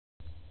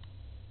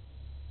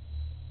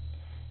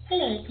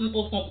Hello,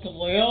 people of the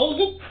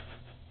world.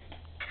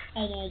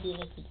 I have no idea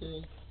what to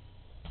do.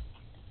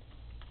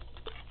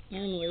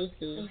 I'm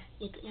Laci.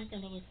 Look at my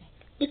friend Alyssa.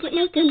 Look at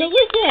my friend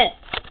Alyssa.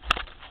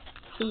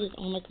 She is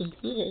on my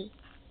computer.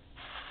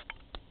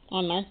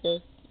 On my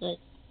face. Like,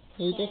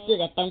 we just did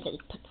a bunch of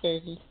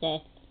pictures and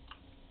stuff.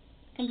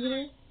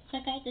 Computer,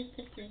 check out this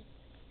picture.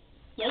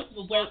 Yep,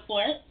 wait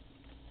for it.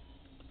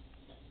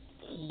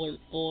 Wait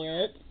for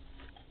it.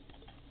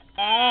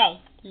 Oh,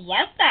 you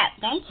like that,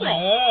 don't you?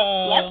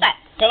 Oh. You like that.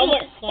 Tell me.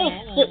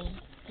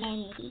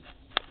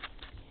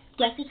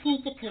 Guess which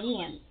one's the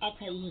Korean? I'll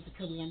tell you who's the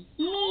Korean.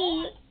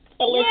 Me.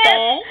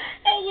 Alyssa.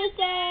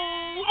 Alyssa.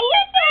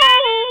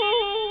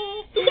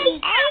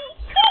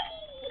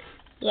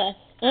 Yes.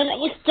 And it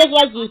looks just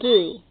like you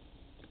too.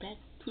 That's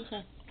too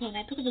fast. Come on,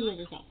 I took a video of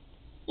yourself.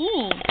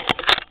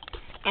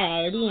 I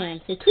already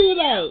answered. Too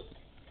late.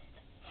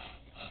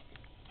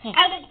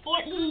 I took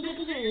 14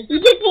 pictures. You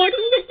took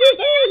 14 pictures?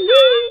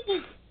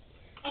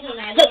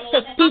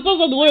 So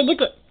people of the world, look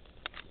at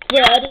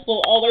Fred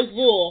will always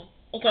rule.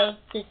 Okay?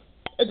 Just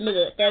admit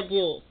it. Fred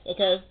rules.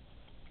 Okay?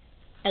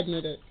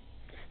 Admit it.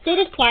 Say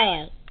this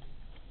Twilight.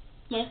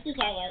 Mostly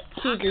Twilight.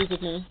 She agrees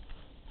with me.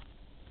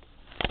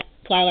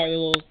 Twilight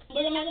rules.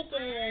 Look at my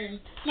picture.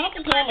 Not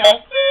the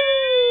camera.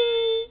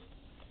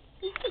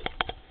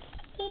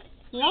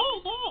 No,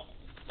 stop.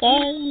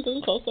 I'm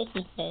doing close ups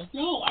and stuff.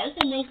 No, I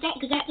said no stop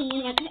because that's the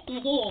one my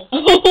goal.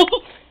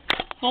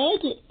 How do I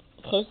do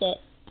close up?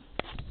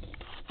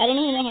 I don't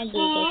even know how to do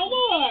it.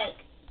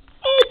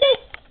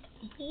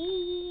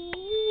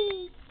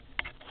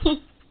 Look.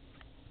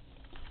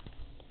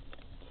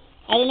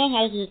 I don't know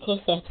how to do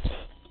close ups.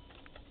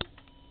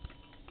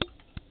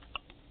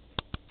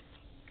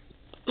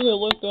 Yeah,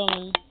 what's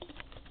going?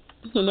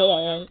 You know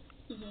I am.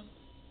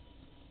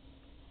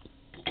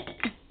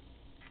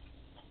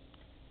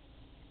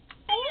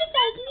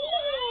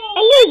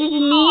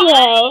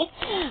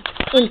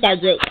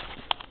 Inside joke.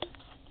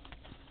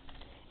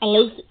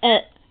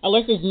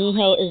 Alyssa's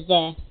Neho is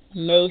the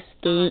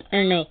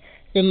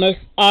most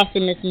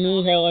awesomest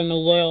Neho in the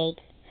world.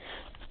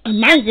 And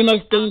mine's the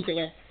most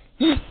dangerous.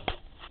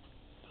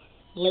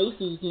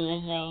 Laci's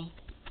Neho.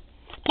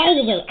 By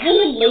the way,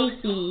 I'm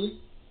Laci,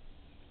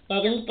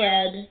 loving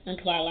Fred and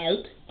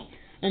Twilight,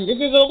 and this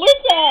is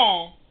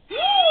Alyssa,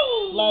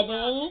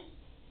 loving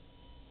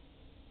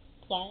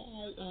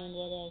Twilight and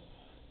what else?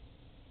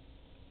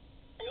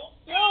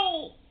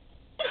 No.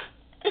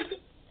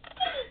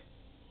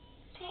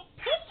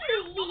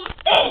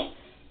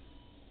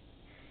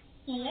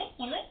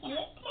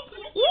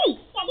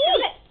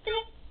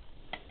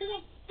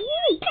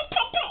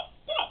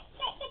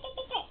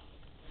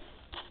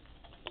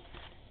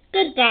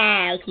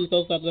 Goodbye,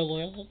 people of the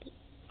world.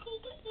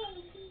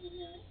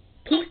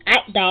 Peace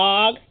out,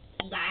 dog.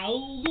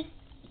 Dog.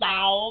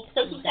 Dog.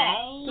 Peace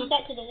out. Peace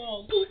out to the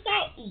world. Peace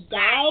out,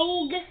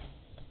 dog.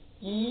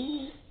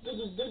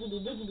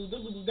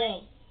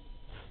 Dog.